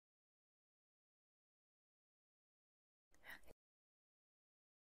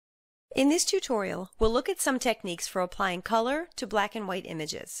In this tutorial, we'll look at some techniques for applying color to black and white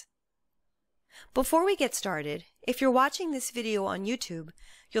images. Before we get started, if you're watching this video on YouTube,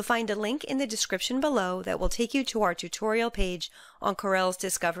 you'll find a link in the description below that will take you to our tutorial page on Corel's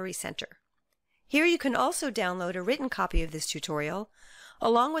Discovery Center. Here you can also download a written copy of this tutorial,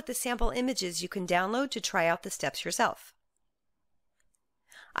 along with the sample images you can download to try out the steps yourself.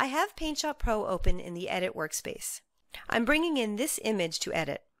 I have PaintShop Pro open in the Edit workspace. I'm bringing in this image to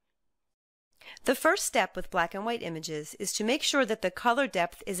edit. The first step with black and white images is to make sure that the color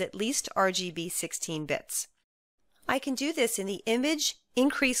depth is at least RGB 16 bits. I can do this in the Image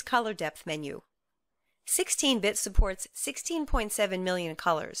Increase Color Depth menu. 16-bit supports 16.7 million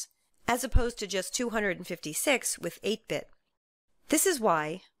colors, as opposed to just 256 with 8-bit. This is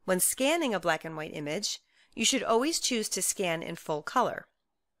why, when scanning a black and white image, you should always choose to scan in full color.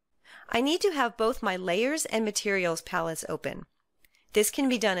 I need to have both my Layers and Materials palettes open. This can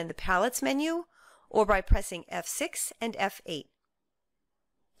be done in the Palettes menu or by pressing F6 and F8.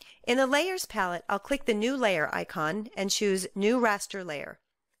 In the Layers palette, I'll click the New Layer icon and choose New Raster Layer.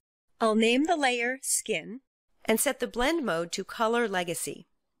 I'll name the layer Skin and set the blend mode to Color Legacy.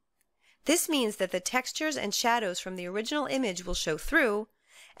 This means that the textures and shadows from the original image will show through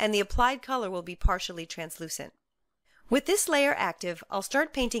and the applied color will be partially translucent. With this layer active, I'll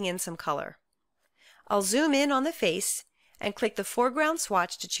start painting in some color. I'll zoom in on the face and click the foreground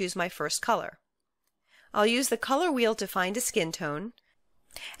swatch to choose my first color. I'll use the color wheel to find a skin tone,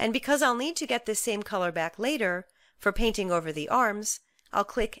 and because I'll need to get this same color back later for painting over the arms, I'll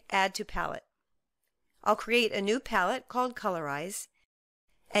click Add to Palette. I'll create a new palette called Colorize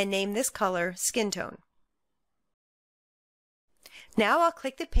and name this color Skin Tone. Now I'll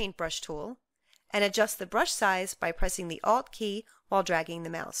click the Paintbrush tool and adjust the brush size by pressing the Alt key while dragging the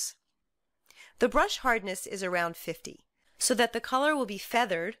mouse. The brush hardness is around 50. So that the color will be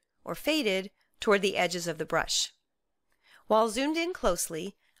feathered or faded toward the edges of the brush. While zoomed in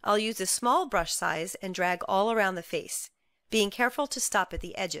closely, I'll use a small brush size and drag all around the face, being careful to stop at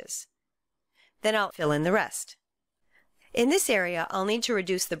the edges. Then I'll fill in the rest. In this area, I'll need to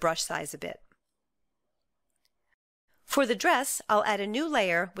reduce the brush size a bit. For the dress, I'll add a new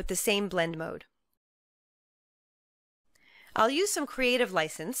layer with the same blend mode. I'll use some creative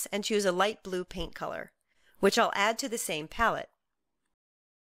license and choose a light blue paint color, which I'll add to the same palette.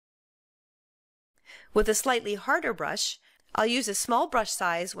 With a slightly harder brush, I'll use a small brush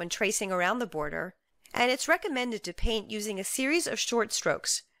size when tracing around the border, and it's recommended to paint using a series of short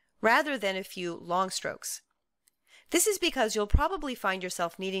strokes, rather than a few long strokes. This is because you'll probably find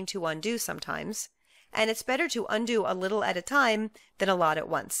yourself needing to undo sometimes, and it's better to undo a little at a time than a lot at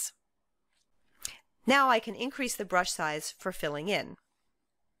once. Now I can increase the brush size for filling in.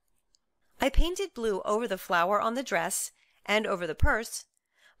 I painted blue over the flower on the dress and over the purse,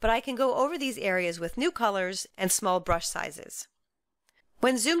 but I can go over these areas with new colors and small brush sizes.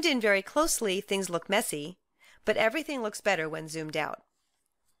 When zoomed in very closely, things look messy, but everything looks better when zoomed out.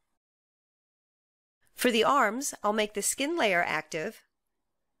 For the arms, I'll make the skin layer active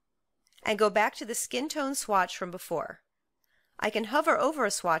and go back to the skin tone swatch from before. I can hover over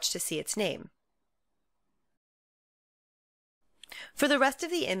a swatch to see its name. For the rest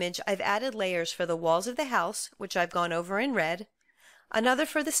of the image, I've added layers for the walls of the house, which I've gone over in red, another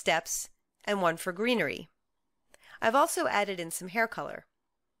for the steps, and one for greenery. I've also added in some hair color.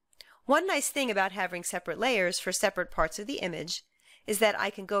 One nice thing about having separate layers for separate parts of the image is that I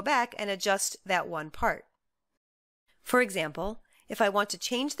can go back and adjust that one part. For example, if I want to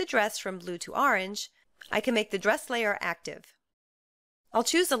change the dress from blue to orange, I can make the dress layer active. I'll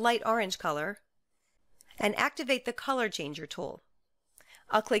choose a light orange color and activate the Color Changer tool.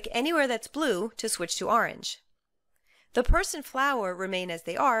 I'll click anywhere that's blue to switch to orange. The purse and flower remain as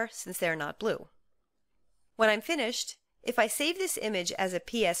they are since they're not blue. When I'm finished, if I save this image as a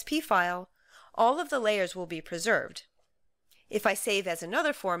PSP file, all of the layers will be preserved. If I save as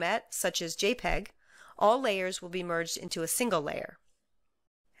another format, such as JPEG, all layers will be merged into a single layer.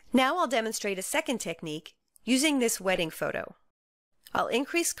 Now I'll demonstrate a second technique using this wedding photo. I'll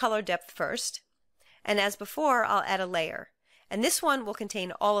increase color depth first, and as before, I'll add a layer, and this one will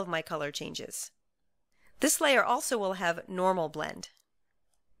contain all of my color changes. This layer also will have normal blend.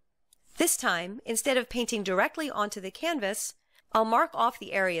 This time, instead of painting directly onto the canvas, I'll mark off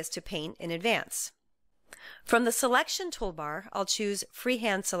the areas to paint in advance. From the Selection toolbar, I'll choose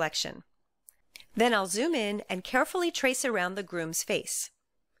Freehand Selection. Then I'll zoom in and carefully trace around the groom's face.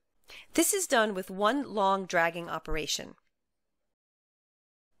 This is done with one long dragging operation.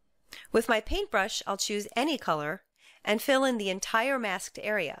 With my paintbrush, I'll choose any color and fill in the entire masked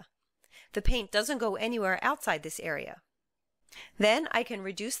area. The paint doesn't go anywhere outside this area. Then I can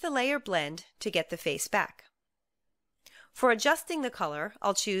reduce the layer blend to get the face back. For adjusting the color,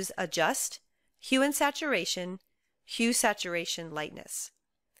 I'll choose Adjust, Hue and Saturation, Hue, Saturation, Lightness.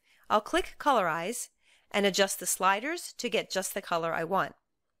 I'll click Colorize and adjust the sliders to get just the color I want.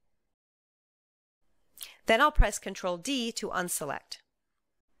 Then I'll press Ctrl D to unselect.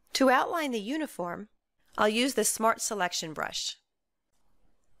 To outline the uniform, I'll use the Smart Selection brush.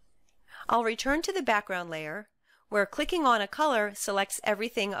 I'll return to the background layer, where clicking on a color selects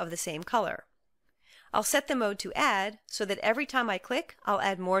everything of the same color. I'll set the mode to Add so that every time I click, I'll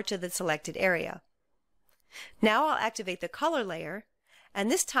add more to the selected area. Now I'll activate the color layer,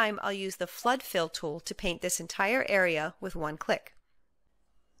 and this time I'll use the Flood Fill tool to paint this entire area with one click.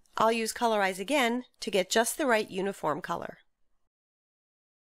 I'll use Colorize again to get just the right uniform color.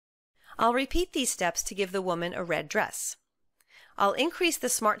 I'll repeat these steps to give the woman a red dress. I'll increase the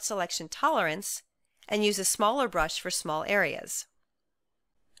Smart Selection tolerance and use a smaller brush for small areas.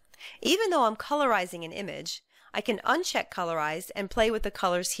 Even though I'm colorizing an image, I can uncheck Colorize and play with the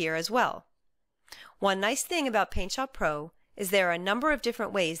colors here as well. One nice thing about PaintShop Pro is there are a number of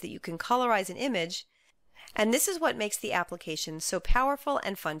different ways that you can colorize an image, and this is what makes the application so powerful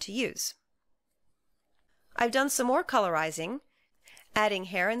and fun to use. I've done some more colorizing, adding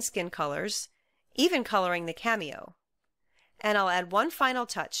hair and skin colors, even coloring the cameo. And I'll add one final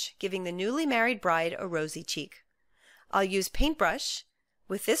touch, giving the newly married bride a rosy cheek. I'll use Paintbrush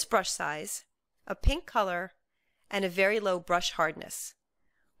with this brush size, a pink color, and a very low brush hardness.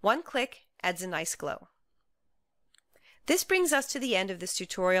 One click adds a nice glow. This brings us to the end of this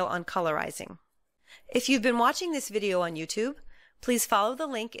tutorial on colorizing. If you've been watching this video on YouTube, please follow the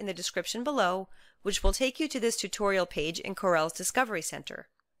link in the description below, which will take you to this tutorial page in Corel's Discovery Center.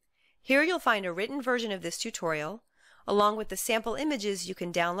 Here you'll find a written version of this tutorial, along with the sample images you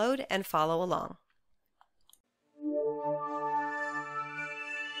can download and follow along.